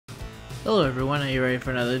Hello everyone, are you ready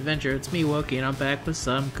for another adventure? It's me, Wokey, and I'm back with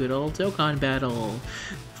some good old Dokkan battle.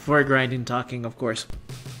 For grinding talking, of course.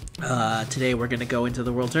 Today we're going to go into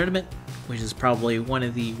the World Tournament, which is probably one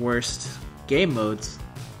of the worst game modes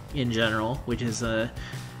in general, which is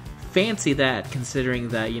fancy that, considering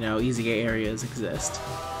that, you know, easy areas exist.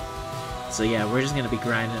 So yeah, we're just going to be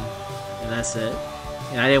grinding, and that's it.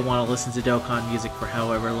 And I didn't want to listen to Dokkan music for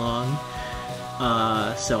however long.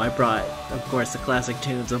 So I brought, of course, the classic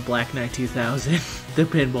tunes of Black Knight 2000, the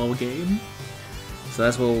pinball game. So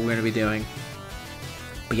that's what we're going to be doing.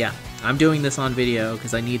 But yeah, I'm doing this on video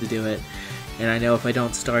because I need to do it. And I know if I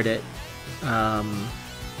don't start it,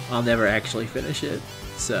 I'll never actually finish it.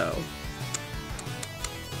 So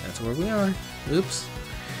that's where we are. Oops.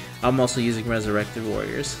 I'm also using Resurrected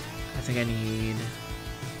Warriors. I think I need...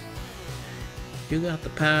 You got the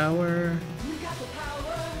power.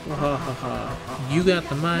 Ha ha ha. You got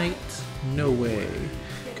the might? No way.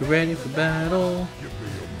 Get ready for battle.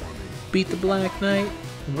 Beat the Black Knight.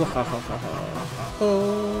 Ha ha ha ha.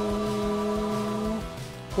 Oh.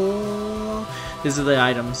 Oh. These are the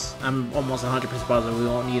items. I'm almost 100% positive we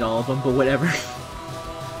won't need all of them, but whatever.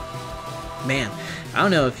 Man, I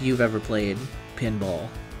don't know if you've ever played pinball,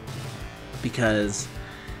 because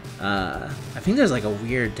I think there's like a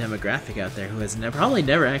weird demographic out there who has probably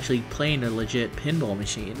never actually played a legit pinball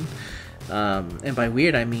machine. And by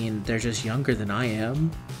weird, I mean they're just younger than I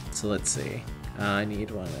am. So let's see. I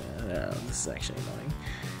need one. This is actually annoying.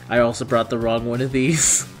 I also brought the wrong one of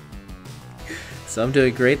these. So I'm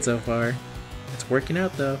doing great so far. It's working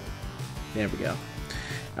out though. There we go.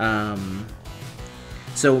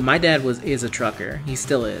 So my dad is a trucker. He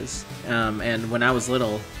still is. And when I was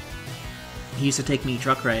little, he used to take me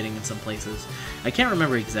truck riding in some places. I can't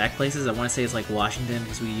remember exact places. I want to say it's like Washington,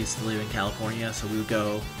 because we used to live in California, so we would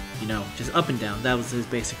go, you know, just up and down. That was his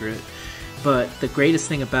basic route. But the greatest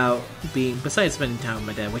thing about being, besides spending time with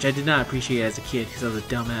my dad, which I did not appreciate as a kid because I was a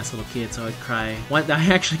dumbass little kid, so I'd cry. I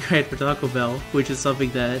actually cried for Taco Bell, which is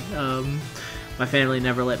something that my family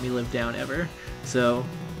never let me live down ever. So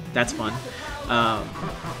that's fun.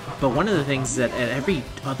 But one of the things is that at every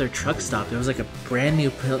other truck stop, there was like a brand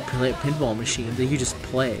new pinball machine that you just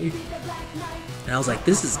play. And I was like,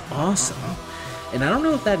 this is awesome. And I don't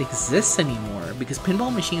know if that exists anymore, because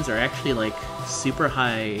pinball machines are actually like super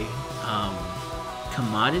high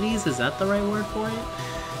commodities. Is that the right word for it?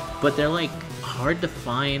 But they're like hard to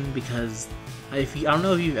find, because I don't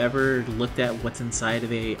know if you've ever looked at what's inside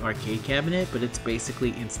of a arcade cabinet, but it's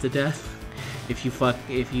basically insta-death. If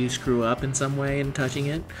you screw up in some way in touching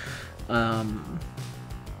it, like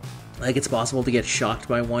it's possible to get shocked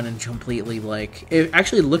by one and completely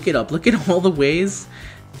actually look it up. Look at all the ways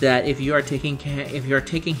that if you are taking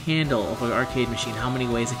handle of an arcade machine, how many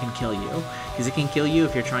ways it can kill you. Because it can kill you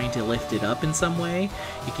if you're trying to lift it up in some way.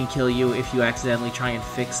 It can kill you if you accidentally try and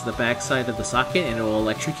fix the backside of the socket and it will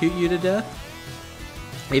electrocute you to death.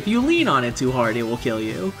 If you lean on it too hard, it will kill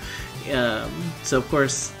you. So of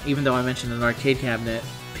course, even though I mentioned an arcade cabinet,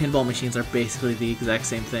 pinball machines are basically the exact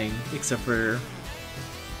same thing, except for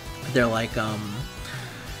they're like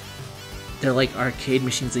arcade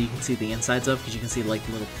machines that you can see the insides of, because you can see like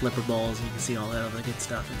little flipper balls and you can see all that other good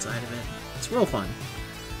stuff inside of it. It's real fun.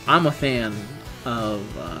 I'm a fan of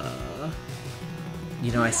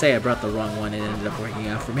you know, I say I brought the wrong one and it ended up working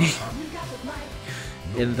out for me.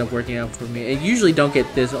 It ended up working out for me. I usually don't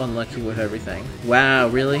get this unlucky with everything. Wow,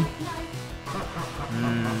 really?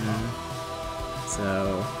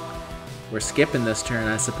 So, we're skipping this turn,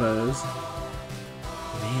 I suppose.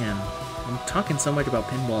 Man, I'm talking so much about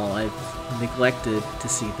pinball, I've neglected to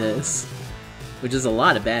see this. Which is a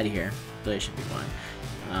lot of bad here, but it should be fine.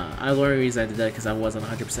 The only reason I did that because I wasn't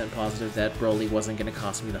 100% positive that Broly wasn't going to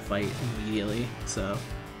cost me the fight immediately, so...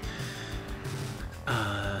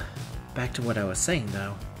 back to what I was saying,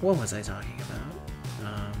 though. What was I talking about?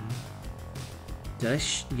 Did I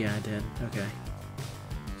yeah, I did. Okay.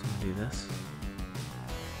 So I'm gonna do this.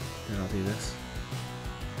 Then I'll do this.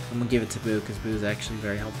 I'm gonna give it to Boo, because Boo's actually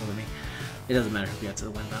very helpful to me. It doesn't matter who gets to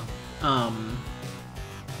the win, though.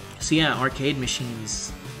 So yeah, arcade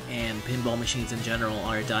machines and pinball machines in general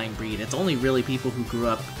are a dying breed. It's only really people who grew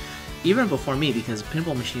up even before me, because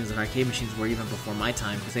pinball machines and arcade machines were even before my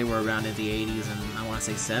time, because they were around in the 80s and I want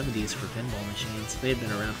to say 70s for pinball machines. They had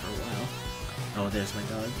been around for a while. Oh, there's my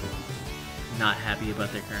dog. Not happy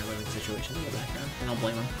about their current living situation in the background. I don't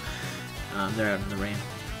blame them. They're out in the rain.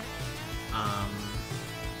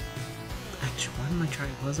 Actually,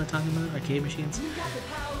 what was I talking about? Arcade machines?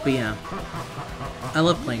 But yeah, I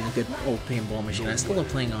love playing a good old pinball machine. I still love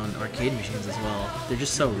playing on arcade machines as well. They're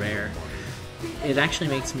just so rare. It actually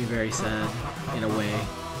makes me very sad, in a way,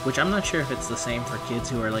 which I'm not sure if it's the same for kids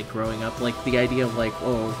who are like growing up. Like the idea of like,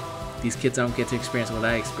 oh, these kids don't get to experience what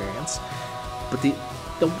I experienced. But the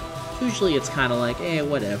usually it's kind of like,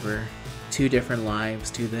 whatever. Two different lives,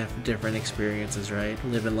 two different experiences, right?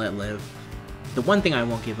 Live and let live. The one thing I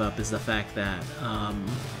won't give up is the fact that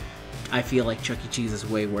I feel like Chuck E. Cheese is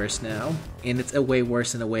way worse now, and it's a way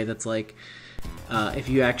worse in a way that's like, if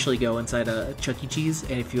you actually go inside a Chuck E. Cheese,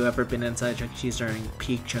 and if you've ever been inside Chuck E. Cheese during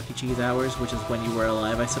peak Chuck E. Cheese hours, which is when you were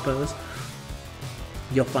alive, I suppose,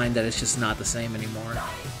 you'll find that it's just not the same anymore.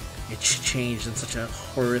 It's changed in such a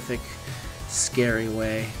horrific, scary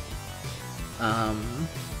way.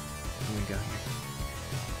 Let me go here.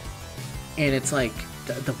 And it's like,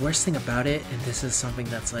 the worst thing about it, and this is something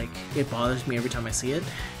that's like, it bothers me every time I see it,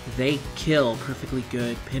 they kill perfectly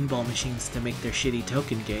good pinball machines to make their shitty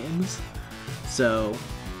token games. So,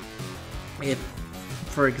 if,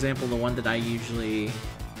 for example, the one that I usually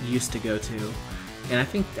used to go to, and I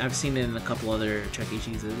think I've seen it in a couple other Chuck E.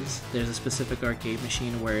 Cheese's, there's a specific arcade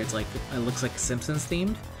machine where it's like, it looks like Simpsons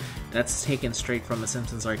themed. That's taken straight from a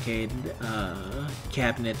Simpsons arcade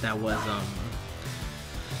cabinet that was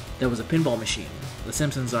a pinball machine. The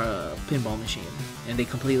Simpsons are a pinball machine, and they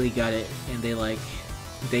completely got it, and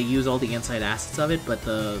they use all the inside assets of it, but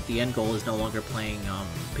the end goal is no longer playing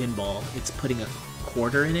pinball. It's putting a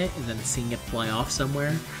quarter in it and then seeing it fly off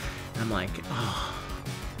somewhere. I'm like, oh,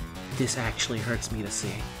 this actually hurts me to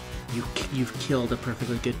see. You've killed a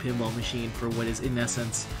perfectly good pinball machine for what is in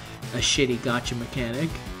essence a shitty gotcha mechanic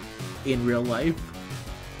in real life.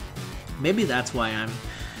 Maybe that's why I'm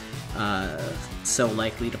so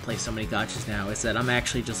likely to play so many gotchas now, is that I'm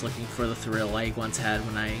actually just looking for the thrill I once had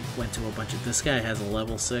when I went to a bunch of... This guy has a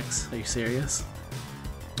level 6. Are you serious?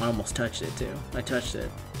 I almost touched it too. I touched it.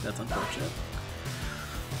 That's unfortunate.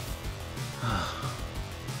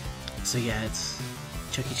 So yeah, it's...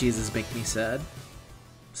 Chuck E. Cheese's make me sad.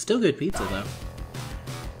 Still good pizza though.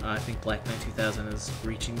 I think Black Knight 2000 is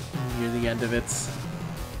reaching near the end of its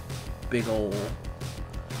big ol'...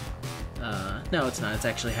 no, it's not. It's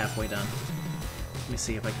actually halfway done. Let me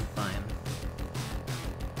see if I can find...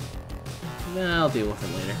 Nah, I'll deal with it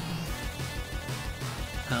later.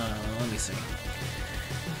 Let me see.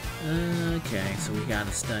 Okay, so we got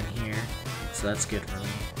us done here. So that's good for me.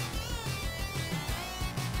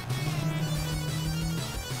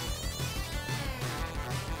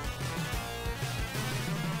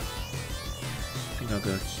 I think I'll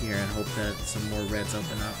go here and hope that some more reds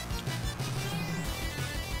open up.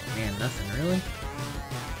 Man, nothing really?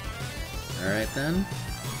 Alright then.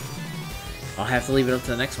 I'll have to leave it up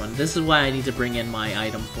to the next one. This is why I need to bring in my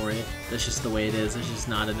item for it. That's just the way it is. There's just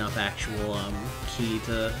not enough actual key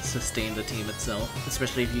to sustain the team itself.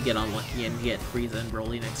 Especially if you get unlucky and get Frieza and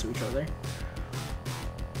Broly next to each other.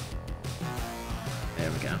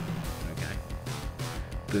 There we go. Okay.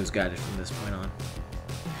 Boo's got it from this point on.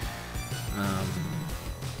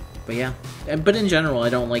 But yeah. But in general, I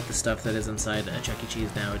don't like the stuff that is inside a Chuck E.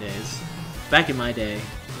 Cheese nowadays. Back in my day,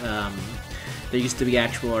 there used to be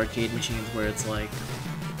actual arcade machines where it's like...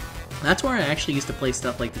 That's where I actually used to play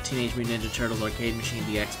stuff like the Teenage Mutant Ninja Turtles arcade machine,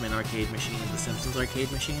 the X-Men arcade machine, and the Simpsons arcade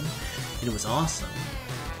machine. And it was awesome.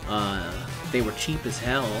 They were cheap as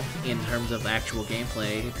hell in terms of actual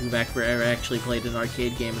gameplay. If you've ever actually played an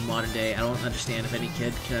arcade game in modern day, I don't understand if any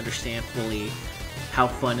kid can understand fully how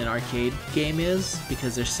fun an arcade game is,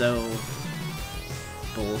 because they're so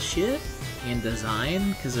bullshit in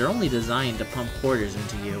design, because they're only designed to pump quarters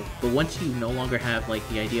into you. But once you no longer have like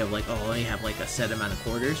the idea of like, oh, I only have like a set amount of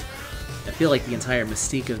quarters, I feel like the entire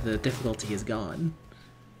mystique of the difficulty is gone.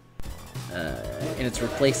 And it's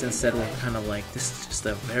replaced instead with kind of like, this is just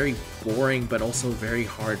a very boring but also very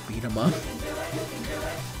hard beat 'em up.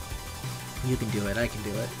 You can do it, I can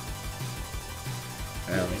do it.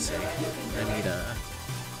 Alright, let me see. I need a...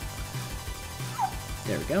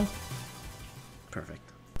 There we go. Perfect.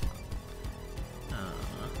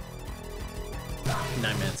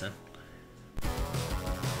 9 minutes in.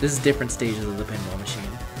 This is different stages of the pinball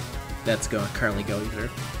machine that's currently going through.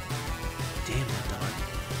 Damn that dog.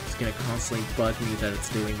 It's gonna constantly bug me that it's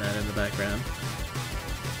doing that in the background.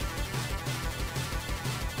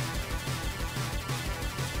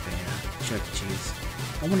 But yeah, Chuck E. Cheese.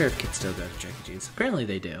 I wonder if kids still go to Chuck E. Cheese. Apparently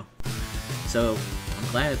they do. So, I'm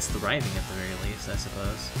glad it's thriving at the very least, I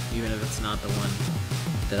suppose. Even if it's not the one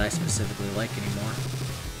that I specifically like anymore.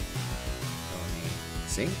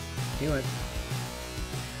 See? Do it.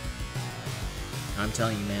 I'm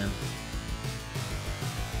telling you, man.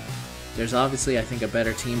 There's obviously, I think, a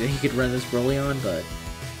better team that he could run this Broly on, but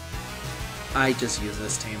I just use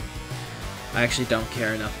this team. I actually don't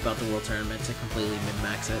care enough about the World Tournament to completely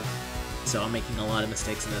min-max it. So I'm making a lot of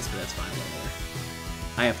mistakes in this, but that's fine, whatever.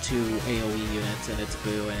 I have 2 AoE units, and it's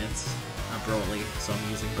Boo and it's Broly, so I'm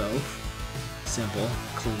using both. Simple,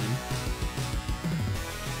 clean.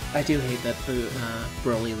 I do hate that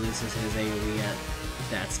Broly loses his AoE at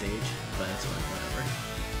that stage, but it's fine, whatever.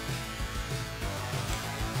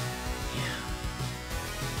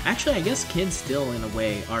 Yeah. Actually, I guess kids still, in a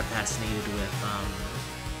way, are fascinated with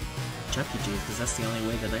Chuck E. Cheese, because that's the only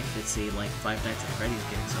way that I could see, like, Five Nights at Freddy's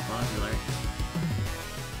getting so popular.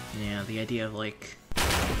 Yeah, the idea of, like,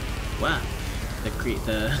 wow, the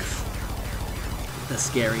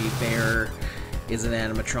scary bear is an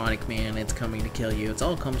animatronic man, it's coming to kill you. It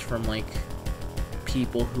all comes from, like,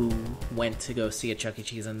 people who went to go see a Chuck E.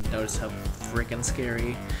 Cheese and noticed how freaking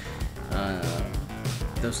scary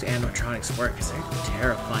those animatronics work, because they're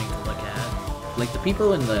terrifying to look at. Like, the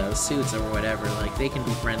people in the suits or whatever, like, they can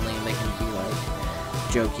be friendly and they can be, like,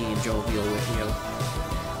 jokey and jovial with you,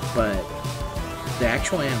 but the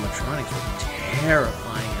actual animatronics were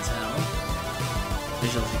terrifying as hell.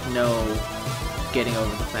 There's just, like, no getting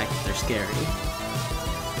over the fact that they're scary.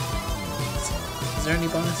 Is there any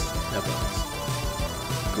bonus? No bonus.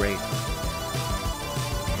 Great.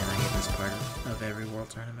 Man, I hate this part of every World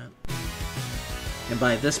Tournament. And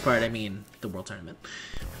by this part, I mean the World Tournament.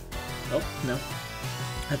 Oh, no.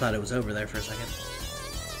 I thought it was over there for a second.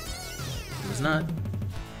 It was not.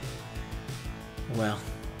 Well.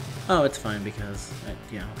 Oh, it's fine because...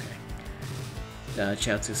 yeah, okay.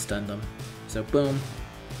 Chaozu stunned them. So, boom.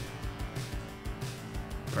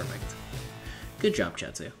 Perfect. Good job,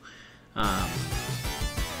 Chaozu.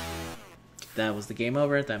 That was the game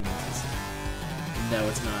over. That means it's... No,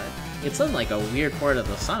 it's not. It's on, like, a weird part of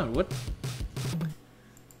the song. What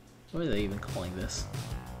are they even calling this?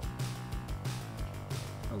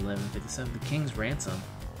 11:57. The King's Ransom.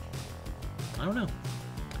 I don't know.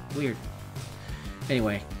 Weird.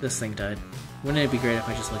 Anyway, this thing died. Wouldn't it be great if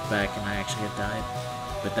I just looked back and I actually had died?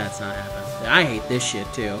 But that's not happening. I hate this shit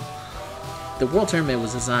too. The World Tournament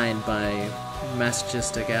was designed by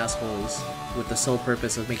masochistic assholes with the sole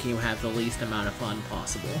purpose of making you have the least amount of fun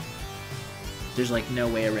possible. There's like no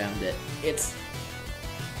way around it. It's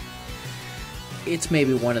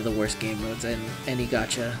maybe one of the worst game modes in any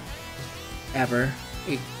gacha ever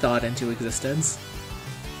thought into existence.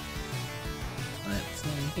 Let's see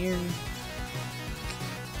here. You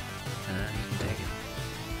can take it.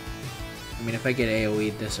 I mean, if I get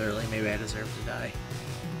AoE'd this early, maybe I deserve to die.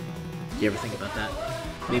 You ever think about that?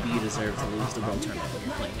 Maybe you deserve to lose the World Tournament when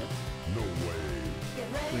you're playing it. No way.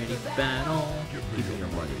 Ready for battle. Give me your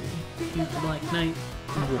money. You Black Knight.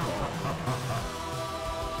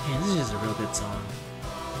 Man, this is just a real good song.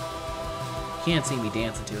 You can't see me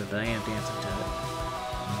dancing to it, but I am dancing to it.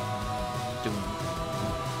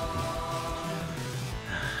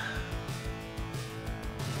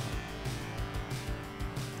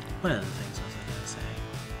 What other things was I gonna say?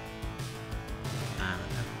 I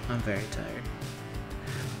don't know. I'm very tired.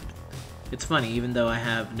 It's funny, even though I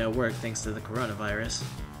have no work thanks to the coronavirus,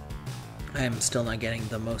 I am still not getting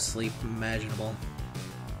the most sleep imaginable.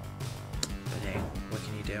 But hey, what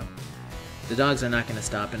can you do? The dogs are not going to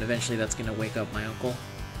stop, and eventually that's going to wake up my uncle.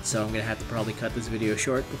 So I'm going to have to probably cut this video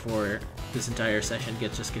short before this entire session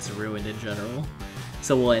just gets ruined in general.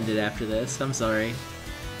 So we'll end it after this. I'm sorry.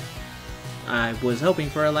 I was hoping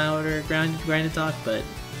for a louder grinded talk, but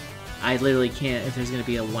I literally can't if there's going to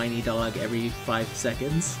be a whiny dog every 5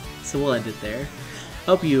 seconds. So we'll end it there.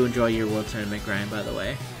 Hope you enjoy your World Tournament grind, by the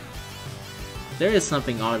way. There is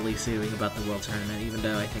something oddly soothing about the World Tournament, even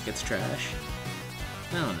though I think it's trash.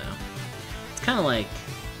 I don't know. It's kind of like,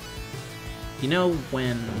 you know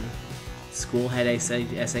when school had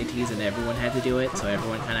SATs and everyone had to do it, so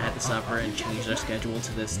everyone kind of had to suffer and change their schedule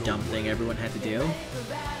to this dumb thing everyone had to do?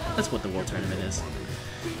 That's what the World Tournament is.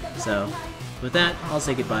 So, with that, I'll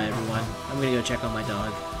say goodbye, everyone. I'm gonna go check on my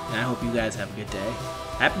dog, and I hope you guys have a good day.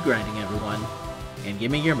 Happy grinding, everyone, and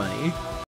give me your money.